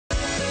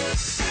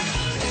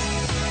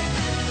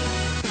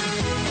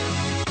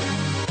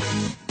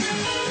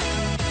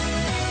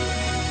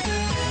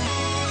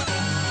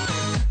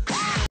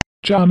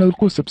Channel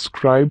को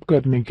subscribe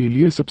करने के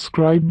लिए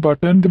सब्सक्राइब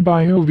बटन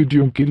दबाएं और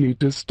वीडियो के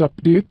लेटेस्ट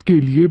अपडेट के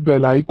लिए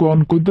बेल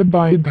आइकॉन को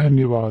दबाएं।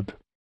 धन्यवाद।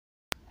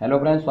 हेलो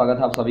फ्रेंड्स, स्वागत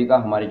है आप सभी का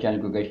हमारे चैनल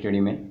क्विक स्टडी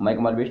में। मैं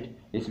कमल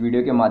बिष्ट। इस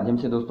वीडियो के माध्यम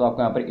से दोस्तों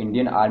आपको यहाँ पर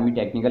इंडियन आर्मी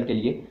टेक्निकल के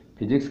लिए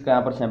फिजिक्स का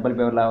यहाँ पर सैंपल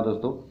पेपर लाया हूँ।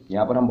 दोस्तों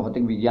यहाँ पर हम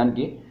भौतिक विज्ञान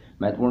के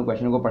महत्वपूर्ण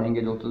क्वेश्चन को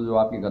पढ़ेंगे दोस्तों, जो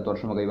आपके गत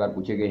वर्षों में कई बार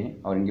पूछे गए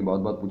हैं और इनकी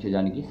बहुत पूछे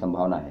जाने की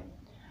संभावना है।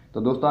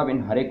 तो दोस्तों आप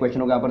इन हर एक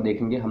क्वेश्चनों को यहाँ पर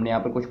देखेंगे। हमने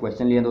यहाँ पर कुछ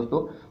क्वेश्चन लिए हैं दोस्तों,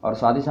 और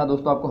साथ ही साथ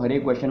दोस्तों आपको हर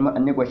एक क्वेश्चन में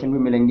अन्य क्वेश्चन भी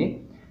मिलेंगे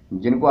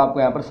जिनको आपको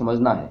यहाँ पर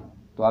समझना है।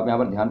 तो आप यहाँ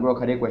पर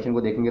ध्यानपूर्वक हर एक क्वेश्चन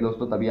को देखेंगे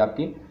दोस्तों, तभी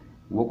आपकी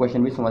वो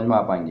क्वेश्चन भी समझ में आ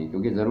पाएंगे,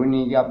 क्योंकि ज़रूरी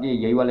नहीं है कि आपके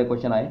यही वाले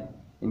क्वेश्चन आए,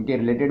 इनके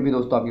रिलेटेड भी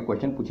दोस्तों आपके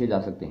क्वेश्चन पूछे जा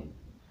सकते हैं।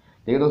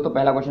 देखिए दोस्तों,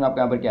 पहला क्वेश्चन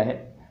आपका यहाँ पर क्या है।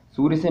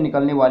 सूर्य से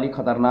निकलने वाली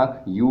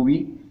खतरनाक यूवी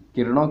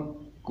किरणों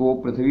को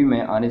पृथ्वी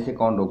में आने से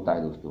कौन रोकता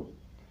है। दोस्तों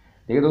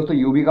देखिए दोस्तों,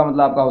 यूवी का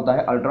मतलब आपका होता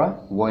है अल्ट्रा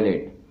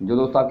वायलेट, जो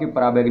दोस्तों आपकी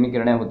पराबैंगनी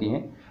किरणें होती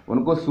हैं,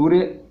 उनको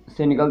सूर्य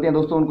से निकलते हैं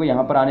दोस्तों, उनको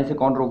यहाँ पर आने से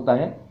कौन रोकता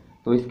है।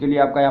 तो इसके लिए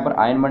आपका यहाँ पर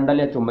आयन मंडल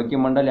या चुंबकीय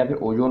मंडल या फिर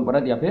ओजोन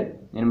परत या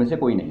फिर इनमें से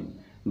कोई नहीं।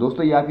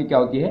 दोस्तों ये आपकी क्या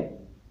होती है,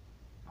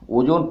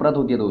 ओजोन परत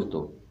होती है।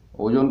 दोस्तों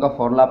ओजोन का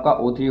फॉर्मूला आपका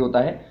O3 होता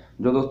है,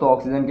 जो दोस्तों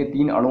ऑक्सीजन के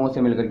 3 अणुओं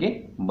से मिलकर के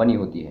बनी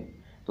होती है।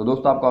 तो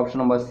दोस्तों आपका ऑप्शन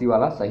नंबर सी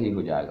वाला सही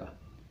हो जाएगा।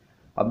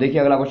 अब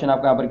देखिए अगला क्वेश्चन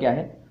आपका यहाँ पर क्या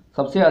है।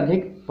 सबसे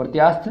अधिक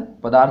प्रत्यास्थ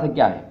पदार्थ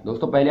क्या है।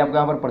 दोस्तों पहले आपको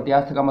यहाँ पर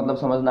प्रत्यास्थ का मतलब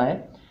समझना है।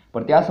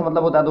 प्रत्यास्थ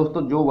मतलब होता है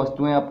दोस्तों, जो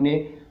वस्तुएं अपने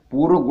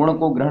पूर्व गुण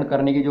को ग्रहण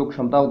करने की जो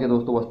क्षमता होती है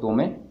दोस्तों वस्तुओं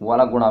में, वो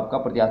वाला गुण आपका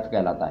प्रत्यास्थ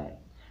कहलाता है।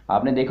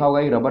 आपने देखा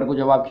होगा कि रबर को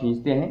जब आप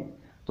खींचते हैं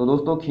तो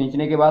दोस्तों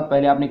खींचने के बाद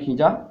पहले आपने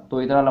खींचा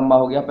तो इतना लंबा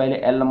हो गया, पहले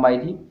एल लंबाई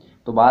थी,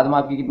 तो बाद में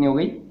आपकी कितनी हो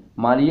गई,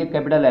 मान लीजिए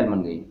कैपिटल एल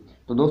बन गई।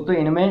 तो दोस्तों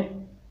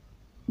इनमें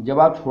जब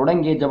आप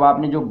छोड़ेंगे, जब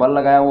आपने जो बल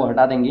लगाया वो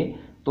हटा देंगे,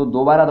 तो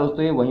दोबारा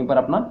दोस्तों ये वहीं पर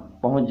अपना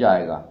पहुंच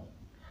जाएगा।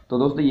 तो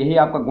दोस्तों यही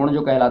आपका गुण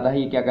जो कहलाता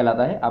है, ये क्या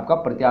कहलाता है, आपका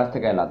प्रत्यास्थ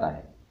कहलाता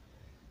है।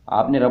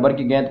 आपने रबर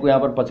की गेंद को यहाँ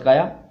पर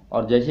पचकाया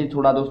और जैसे ही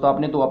छोड़ा दोस्तों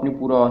आपने, तो अपनी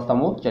पूर्वावस्था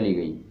में चली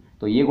गई,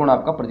 तो ये गुण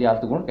आपका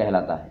प्रत्यास्थ गुण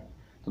कहलाता है।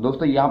 तो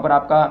दोस्तों यहाँ पर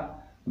आपका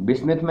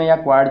बिस्मिथ में या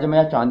क्वार्ट्ज में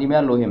या चांदी में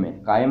या लोहे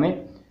में, काहे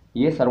में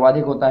ये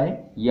सर्वाधिक होता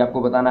है, ये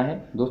आपको बताना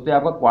है। दोस्तों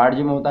आपका क्वार्ट्ज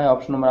में होता है,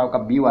 ऑप्शन नंबर आपका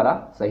बी वाला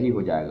सही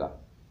हो जाएगा।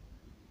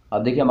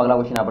 अब देखिए हम अगला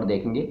क्वेश्चन यहाँ पर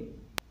देखेंगे।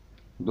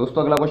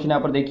 दोस्तों अगला क्वेश्चन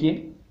यहाँ पर देखिए,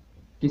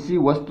 किसी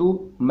वस्तु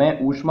में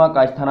ऊष्मा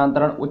का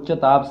स्थानांतरण उच्च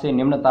ताप से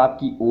निम्न ताप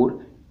की ओर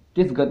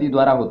किस गति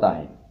द्वारा होता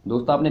है।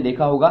 दोस्तों आपने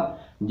देखा होगा,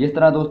 जिस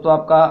तरह दोस्तों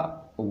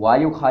आपका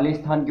वायु खाली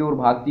स्थान की ओर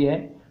भागती है,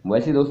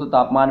 वैसे दोस्तों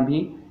तापमान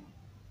भी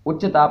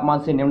उच्च तापमान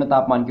से निम्न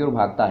तापमान की ओर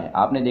भागता है।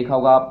 आपने देखा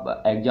होगा,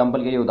 आप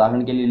एग्जाम्पल के लिए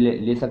उदाहरण के लिए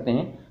ले सकते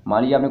हैं।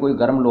 मान लीजिए आपने कोई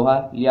गर्म लोहा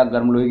लिया,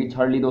 गर्म लोहे की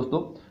छड़ ली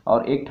दोस्तों,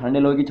 और एक ठंडे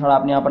लोहे की छड़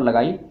आपने यहाँ पर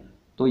लगाई,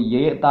 तो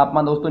ये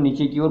तापमान दोस्तों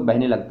नीचे की ओर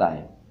बहने लगता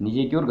है,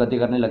 नीचे की ओर गति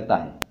करने लगता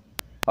है।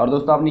 और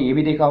दोस्तों आपने ये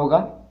भी देखा होगा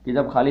कि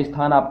जब खाली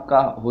स्थान आपका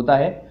होता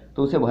है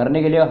तो उसे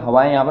भरने के लिए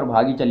हवाएं यहाँ पर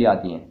भागी चली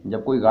आती हैं।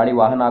 जब कोई गाड़ी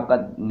वाहन आपका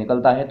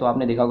निकलता है तो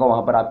आपने देखा होगा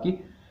वहाँ पर आपकी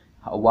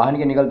वाहन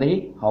के निकलते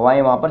ही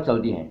हवाएं वहाँ पर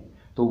चलती हैं।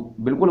 तो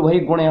बिल्कुल वही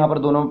गुण यहाँ पर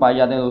दोनों में पाए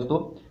जाते हैं दोस्तों।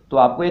 तो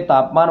आपको ये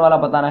तापमान वाला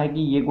बताना है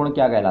कि ये गुण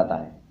क्या कहलाता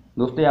है।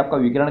 दोस्तों ये आपका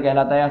विकिरण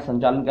कहलाता है या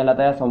संचालन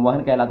कहलाता है या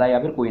संवहन कहलाता है या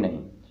फिर कोई नहीं।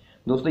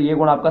 दोस्तों ये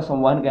गुण आपका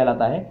संवहन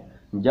कहलाता है,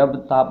 जब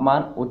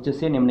तापमान उच्च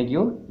से निम्न की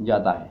ओर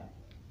जाता है।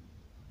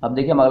 अब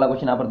देखिए हम अगला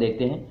क्वेश्चन यहाँ पर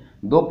देखते हैं।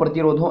 दो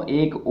प्रतिरोधों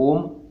 1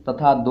 ओम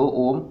तथा 2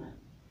 ओम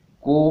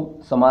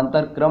को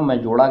समांतर क्रम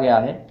में जोड़ा गया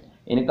है,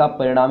 इनका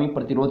परिणामी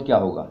प्रतिरोध क्या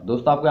होगा।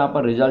 दोस्तों आपको यहाँ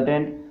पर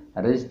रिजल्टेंट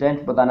रेजिस्टेंस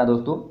बताना है।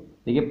 दोस्तों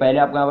देखिए पहले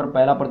आपको यहाँ पर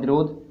पहला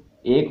प्रतिरोध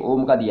 1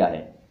 ओम का दिया है,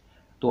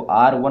 तो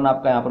R1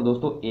 आपका यहाँ पर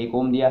दोस्तों 1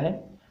 ओम दिया है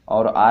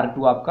और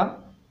R2 आपका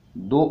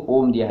 2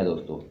 ओम दिया है।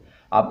 दोस्तों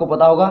आपको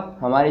पता होगा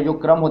हमारे जो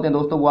क्रम होते हैं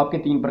दोस्तों, वो आपके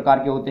 3 प्रकार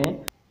के होते हैं।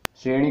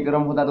 श्रेणी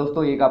क्रम होता है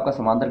दोस्तों, एक आपका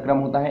समांतर क्रम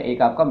होता है,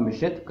 एक आपका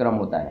मिश्रित क्रम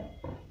होता है।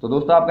 तो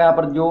दोस्तों आपका यहाँ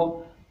पर जो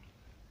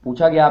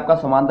पूछा गया, आपका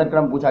समांतर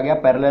क्रम पूछा गया,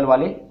 पैरेलल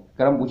वाले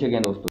क्रम पूछे गए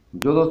दोस्तों।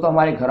 जो दोस्तों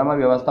हमारे घर में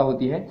व्यवस्था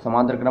होती है,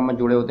 समांतर क्रम में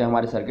जुड़े होते हैं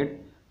हमारे सर्किट,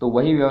 तो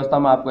वही व्यवस्था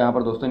में आपको यहाँ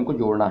पर दोस्तों इनको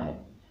जोड़ना है।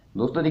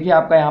 दोस्तों देखिए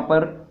आपका यहाँ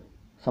पर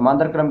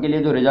समांतर क्रम के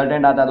लिए जो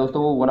रिजल्टेंट आता है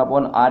दोस्तों, वो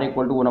 1/R =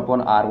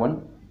 1/R1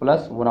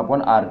 प्लस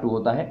 1/R2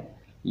 होता है।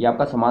 ये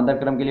आपका समांतर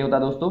क्रम के लिए होता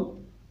है दोस्तों।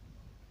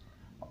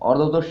 और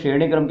दोस्तों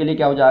श्रेणी क्रम के लिए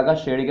क्या हो जाएगा,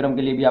 श्रेणी क्रम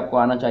के लिए भी आपको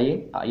आना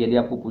चाहिए यदि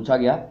आपको पूछा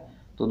गया,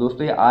 तो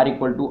दोस्तों ये R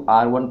 =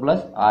 R1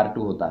 प्लस R2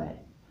 होता है।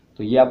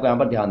 तो ये आपको यहाँ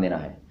पर ध्यान देना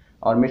है।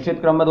 और मिश्रित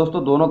क्रम में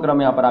दोस्तों दोनों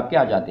क्रम यहाँ पर आपके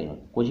आ जाते हैं,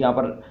 कुछ यहाँ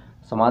पर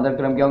समांतर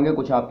क्रम के होंगे,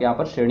 कुछ आपके यहाँ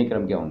पर श्रेणी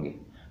क्रम के होंगे।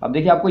 अब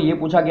देखिए आपको ये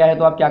पूछा गया है,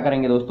 तो आप क्या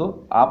करेंगे दोस्तों,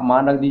 आप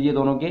मान रख दीजिए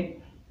दोनों के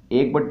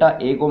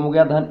 1/1 ओम हो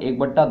गया धन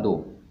 1/2।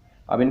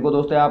 अब इनको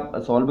दोस्तों आप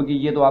सॉल्व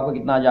कीजिए तो आपका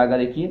कितना आ जाएगा।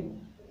 देखिए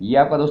ये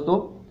आपका दोस्तों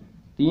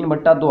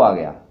 3/2 आ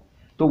गया,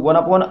 तो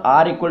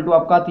 1/R =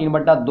 आपका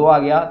 3/2 आ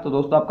गया। तो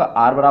दोस्तों आपका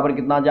R बराबर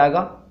कितना आ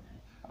जाएगा,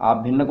 आप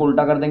भिन्न को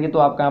उल्टा कर देंगे तो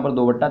आपका यहाँ पर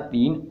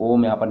 2/3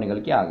 ओम यहाँ पर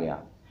निकल के आ गया।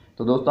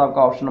 तो दोस्तों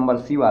आपका ऑप्शन नंबर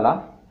सी वाला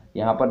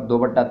यहाँ पर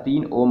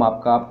 2/3 ओम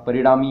आपका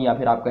परिणामी या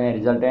फिर आपका है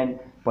रिजल्टेंट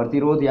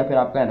प्रतिरोध या फिर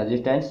आपका है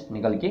रेजिस्टेंस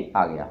निकल के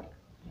आ गया।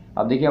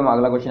 अब देखिए हम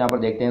अगला क्वेश्चन यहाँ पर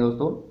देखते हैं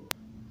दोस्तों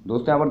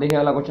यहाँ पर देखिए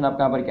अगला क्वेश्चन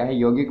आपका यहाँ पर क्या है।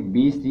 यौगिक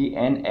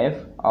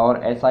BCNF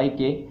और SI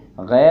के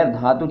गैर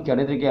धातु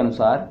चरित्र के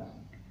अनुसार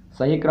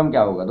सही क्रम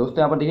क्या होगा। दोस्तों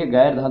यहाँ पर देखिए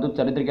गैर धातु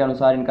चरित्र के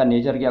अनुसार, इनका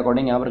नेचर के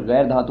अकॉर्डिंग, यहाँ पर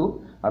गैर धातु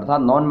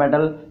अर्थात नॉन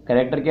मेटल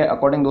कैरेक्टर के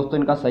अकॉर्डिंग दोस्तों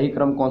इनका सही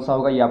क्रम कौन सा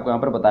होगा, ये आपको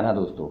यहाँ पर बताना है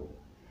दोस्तों।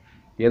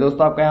 ये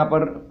दोस्तों आपका यहाँ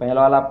पर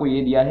पहला वाला आपको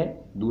ये दिया है,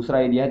 दूसरा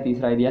ये दिया है,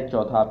 तीसरा ये दिया है,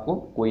 चौथा आपको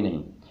कोई नहीं।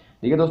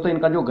 देखिए दोस्तों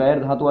इनका जो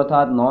गैर धातु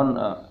अर्थात नॉन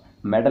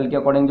मेटल के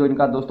अकॉर्डिंग जो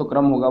इनका दोस्तों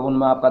क्रम होगा,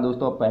 उनमें आपका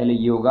दोस्तों पहले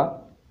ये होगा,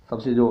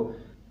 सबसे जो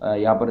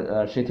यहाँ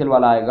पर शिथिल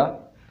वाला आएगा,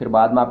 फिर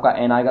बाद में आपका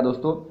एन आएगा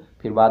दोस्तों,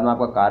 फिर बाद में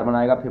आपका कार्बन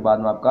आएगा, फिर बाद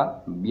में आपका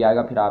बी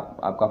आएगा, फिर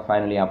आपका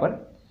फाइनल यहाँ पर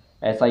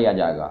ऐसा ही आ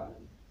जाएगा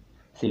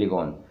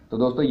सिलिकॉन। तो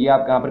दोस्तों ये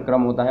आपका यहाँ पर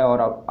क्रम होता है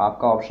और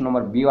आपका ऑप्शन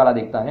नंबर बी वाला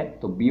दिखता है,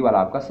 तो बी वाला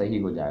आपका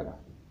सही हो जाएगा।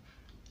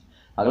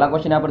 अगला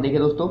क्वेश्चन यहाँ पर देखिए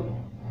दोस्तों,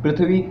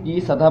 पृथ्वी की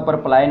सतह पर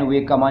पलायन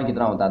वेग का मान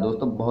कितना होता है।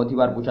 दोस्तों बहुत ही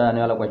बार पूछा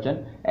जाने वाला क्वेश्चन,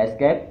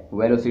 एस्केप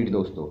वेलोसिटी।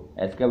 दोस्तों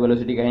एस्केप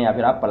वेलोसिटी कहें या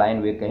फिर आप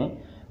पलायन वेग कहें।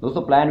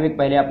 दोस्तों पलायन वेग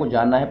पहले आपको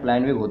जानना है,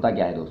 पलायन वेग होता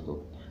क्या है दोस्तों।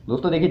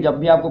 दोस्तों देखिए जब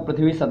भी आपको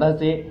पृथ्वी सतह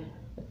से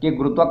के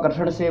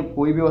गुरुत्वाकर्षण से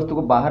कोई भी वस्तु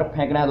को बाहर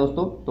फेंकना है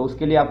दोस्तों, तो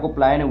उसके लिए आपको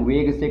पलायन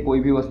वेग से कोई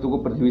भी वस्तु को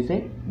पृथ्वी से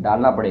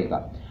डालना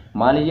पड़ेगा।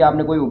 मान लीजिए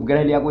आपने कोई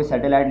उपग्रह लिया, कोई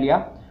सैटेलाइट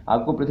लिया,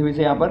 आपको पृथ्वी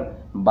से यहाँ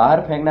पर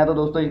बाहर फेंकना है, तो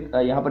दोस्तों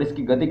यहाँ पर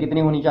इसकी गति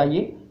कितनी होनी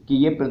चाहिए कि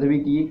ये पृथ्वी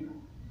की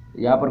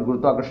यहाँ पर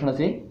गुरुत्वाकर्षण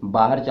से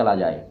बाहर चला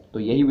जाए। तो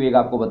यही वेग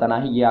आपको बताना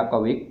है, ये आपका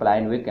वेग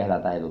पलायन वेग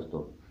कहलाता है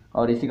दोस्तों।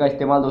 और इसी का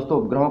इस्तेमाल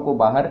दोस्तों उपग्रहों को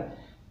बाहर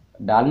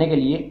डालने के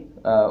लिए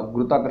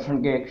गुरुत्वाकर्षण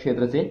के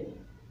क्षेत्र से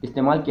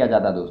इस्तेमाल किया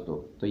जाता है दोस्तों।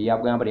 तो ये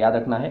आपको यहाँ पर याद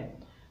रखना है।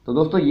 तो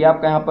दोस्तों ये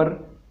आपका यहाँ पर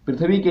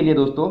पृथ्वी के लिए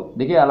दोस्तों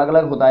देखिए अलग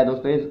अलग होता है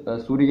दोस्तों,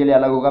 सूर्य के लिए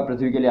अलग होगा,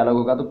 पृथ्वी के लिए अलग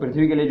होगा। तो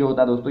पृथ्वी के लिए जो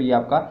होता है दोस्तों ये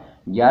आपका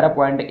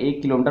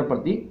 11.1 किलोमीटर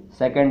प्रति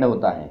सेकंड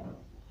होता है।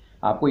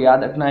 आपको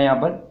याद रखना है यहाँ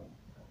पर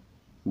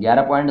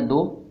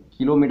 11.2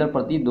 किलोमीटर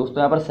प्रति दोस्तों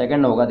यहाँ पर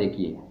सेकंड होगा।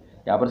 देखिए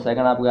यहाँ पर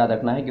सेकंड आपको याद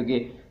रखना है,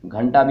 क्योंकि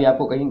घंटा भी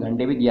आपको कहीं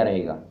घंटे भी दिया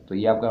रहेगा, तो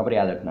ये आपको यहाँ पर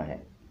याद रखना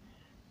है।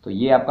 तो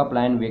ये आपका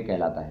पलायन वेग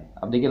कहलाता है।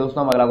 अब देखिए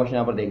दोस्तों हम अगला क्वेश्चन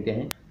यहाँ पर देखते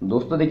हैं।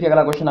 दोस्तों देखिए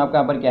अगला क्वेश्चन आपका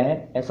यहाँ पर क्या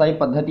है, एसआई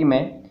पद्धति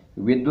में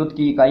विद्युत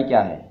की इकाई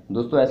क्या है।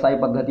 दोस्तों एसआई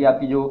पद्धति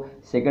आपकी जो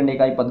सेकंड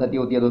इकाई पद्धति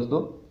होती है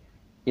दोस्तों,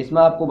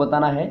 इसमें आपको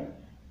बताना है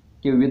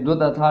कि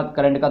विद्युत अर्थात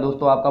करंट का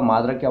दोस्तों आपका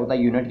मात्रक क्या होता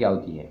है, यूनिट क्या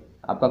होती है,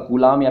 आपका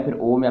कूलाम या फिर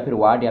ओम या फिर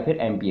वाट या फिर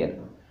एम्पियर।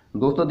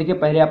 दोस्तों देखिए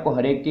पहले आपको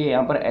हर एक के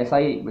यहाँ पर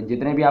एसआई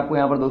जितने भी आपको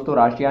यहाँ पर दोस्तों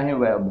राशियाँ हैं,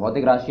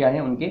 भौतिक राशियाँ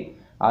हैं, उनके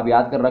आप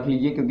याद कर रख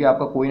लीजिए, क्योंकि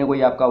आपका कोई ना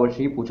कोई आपका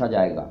अवश्य ही पूछा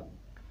जाएगा।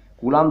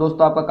 कूलाम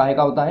दोस्तों आपका काहे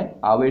का होता है,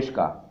 आवेश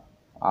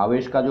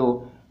का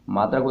जो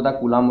मात्रक होता है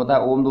कूलाम होता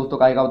है। ओम दोस्तों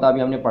काहे का होता है,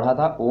 अभी हमने पढ़ा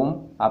था, ओम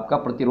आपका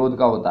प्रतिरोध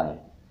का होता है।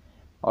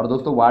 और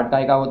दोस्तों वाट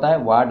काहे का होता है,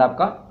 वाट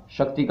आपका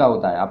शक्ति का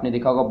होता है। आपने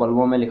देखा होगा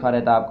बल्बों में लिखा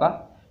रहता है आपका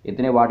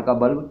इतने वाट का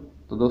बल्ब,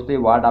 तो दोस्तों ये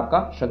वाट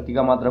आपका शक्ति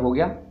का मात्रक हो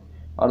गया।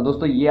 और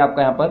दोस्तों ये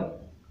आपका यहाँ पर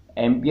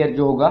एम्पियर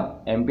जो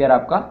होगा, एम्पियर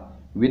आपका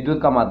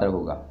विद्युत का मात्रक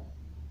होगा।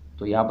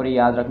 तो यहाँ पर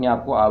याद रखने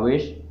आपको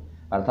आवेश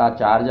अर्थात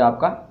चार्ज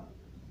आपका,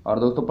 और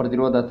दोस्तों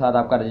प्रतिरोध अर्थात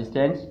आपका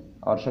रेजिस्टेंस,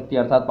 और शक्ति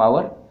अर्थात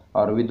पावर,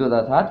 और विद्युत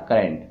अर्थात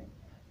करंट।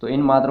 तो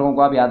इन मात्रकों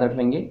को आप याद रख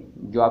लेंगे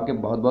जो आपके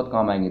बहुत बहुत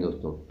काम आएंगे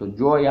दोस्तों। तो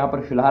जो यहाँ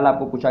पर फिलहाल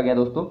आपको पूछा गया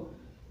दोस्तों,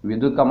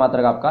 विद्युत का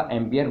मात्रक आपका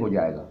एम्पियर हो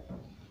जाएगा।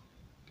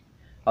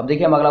 अब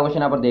देखिए हम अगला क्वेश्चन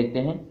यहाँ पर देखते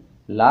हैं,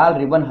 लाल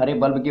रिबन हरे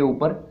बल्ब के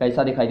ऊपर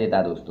कैसा दिखाई देता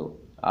है। दोस्तों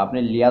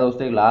आपने लिया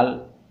दोस्तों एक लाल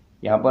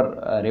यहाँ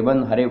पर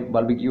रिबन हरे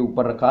बल्ब के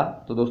ऊपर रखा,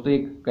 तो दोस्तों ये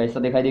कैसा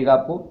दिखाई देगा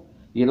आपको,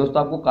 ये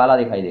दोस्तों आपको काला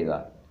दिखाई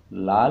देगा।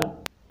 लाल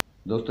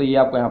दोस्तों ये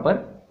आपको यहाँ पर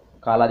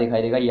काला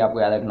दिखाई देगा, ये आपको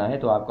याद रखना है।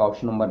 तो आपका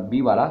ऑप्शन नंबर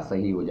बी वाला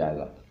सही हो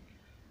जाएगा।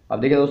 अब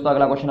देखिए दोस्तों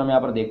अगला क्वेश्चन हम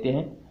यहाँ पर देखते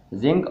हैं,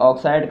 जिंक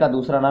ऑक्साइड का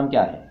दूसरा नाम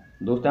क्या है।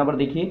 दोस्तों यहाँ पर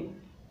देखिए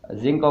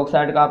जिंक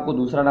ऑक्साइड का आपको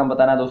दूसरा नाम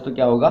बताना है दोस्तों,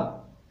 क्या होगा,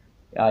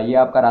 ये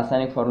आपका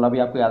रासायनिक फॉर्मूला भी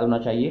आपको याद होना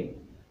चाहिए।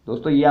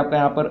 दोस्तों ये आपका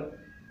यहाँ पर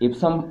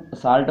इप्सम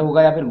साल्ट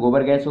होगा, या फिर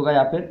गोबर गैस होगा,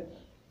 या फिर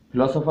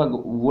फिलोसोफर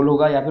वूल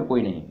होगा, या फिर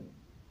कोई नहीं।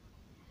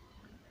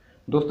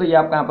 दोस्तों ये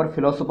आपका यहाँ पर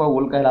फिलोसोफर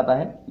वूल कहलाता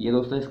है। ये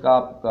दोस्तों इसका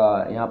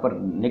आपका यहाँ पर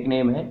निक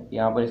नेम है,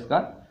 यहाँ पर इसका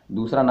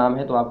दूसरा नाम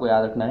है, तो आपको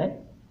याद रखना है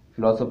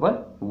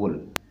फिलोसोफर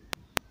वूल।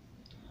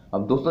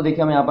 अब दोस्तों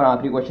देखिए हम यहाँ पर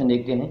आखिरी क्वेश्चन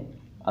देखते हैं।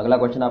 अगला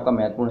क्वेश्चन आपका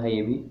महत्वपूर्ण है,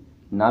 ये भी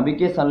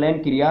नाभिकीय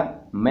संलयन क्रिया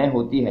में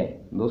होती है।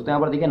 दोस्तों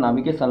यहाँ पर देखिए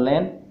नाभिकीय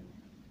संलयन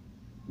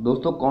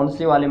दोस्तों कौन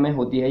से वाले में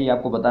होती है, ये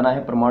आपको बताना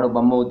है। परमाणु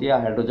बम में होती है,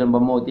 हाइड्रोजन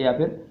बम में होती है, या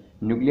फिर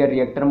न्यूक्लियर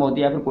रिएक्टर में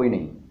होती है, या फिर कोई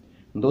नहीं।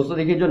 दोस्तों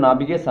देखिए जो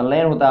नाभिकीय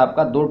संलयन होता है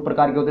आपका दो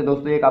प्रकार के होते हैं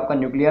दोस्तों, एक आपका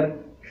न्यूक्लियर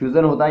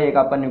फ्यूजन होता है, एक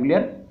आपका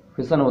न्यूक्लियर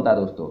फिशन होता है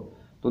दोस्तों।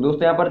 तो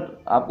दोस्तों यहाँ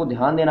पर आपको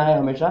ध्यान देना है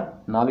हमेशा,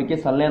 नाभिकीय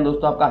संलयन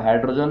दोस्तों आपका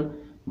हाइड्रोजन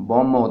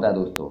बॉम्ब में होता है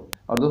दोस्तों।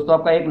 और दोस्तों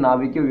आपका एक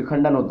नाभिकीय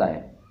विखंडन होता है,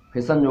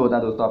 फिशन जो होता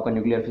है दोस्तों आपका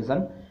न्यूक्लियर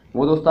फिशन,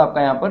 वो दोस्तों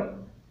आपका यहाँ पर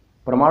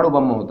परमाणु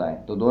बम में होता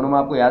है। तो दोनों में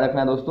आपको याद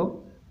रखना है दोस्तों।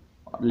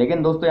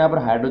 लेकिन दोस्तों यहाँ पर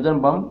हाइड्रोजन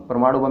बम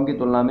परमाणु बम की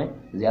तुलना में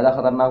ज़्यादा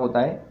खतरनाक होता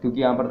है,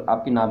 क्योंकि यहाँ पर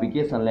आपकी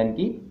नाभिकीय संलयन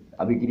की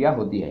अभिक्रिया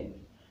होती है।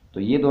 तो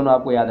ये दोनों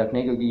आपको याद रखने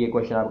हैं, क्योंकि ये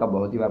क्वेश्चन आपका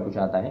बहुत ही बार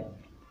पूछा आता है।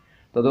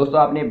 तो दोस्तों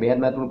आपने बेहद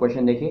महत्वपूर्ण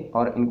क्वेश्चन देखे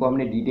और इनको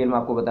हमने डिटेल में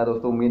आपको बताया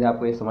दोस्तों। उम्मीद है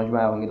आपको ये समझ में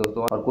आया होंगे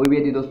दोस्तों। और कोई भी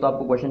यदि दोस्तों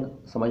आपको क्वेश्चन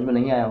समझ में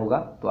नहीं आया होगा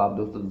तो आप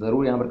दोस्तों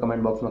ज़रूर यहाँ पर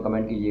कमेंट बॉक्स में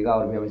कमेंट कीजिएगा,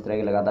 और भी हम इस तरह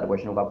के लगातार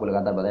क्वेश्चनों को आपको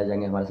लगातार बताए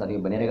जाएंगे। हमारे साथ ये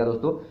बने रहेगा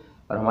दोस्तों।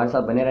 और हमारे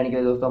साथ बने रहने के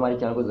लिए दोस्तों हमारे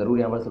चैनल को जरूर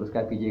यहाँ पर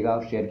सब्सक्राइब कीजिएगा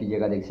और शेयर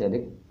कीजिएगा अधिक से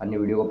अधिक। अन्य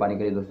वीडियो को पाने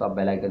के लिए दोस्तों आप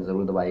बेल आइकन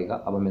जरूर दबाइएगा।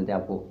 अब हम मिलते हैं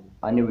आपको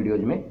अन्य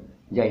वीडियोज में।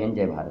 जय हिंद,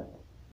 जय भारत।